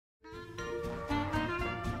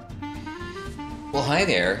Well, hi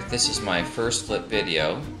there. This is my first flip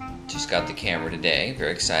video. Just got the camera today.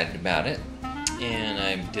 Very excited about it. And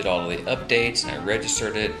I did all the updates and I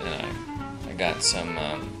registered it, and I got some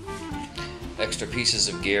extra pieces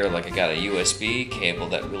of gear. Like I got a USB cable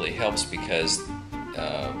that really helps because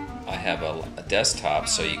I have a desktop,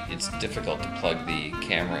 so it's difficult to plug the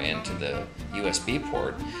camera into the USB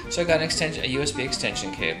port. So I got a USB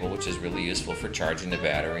extension cable, which is really useful for charging the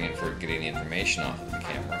battery and for getting the information off of the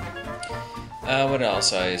camera. What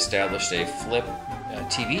else? I established a flip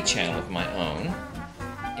TV channel of my own,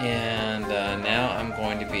 and now I'm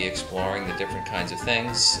going to be exploring the different kinds of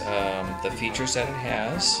things, the features that it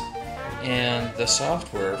has, and the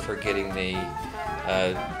software for getting the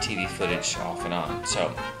TV footage off and on.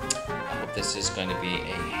 So I hope this is going to be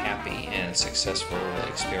a happy and successful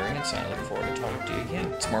experience. I look forward to talking to you again.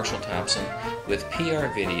 It's Marshall Thompson with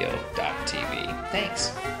prvideo.tv.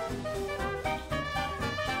 Thanks.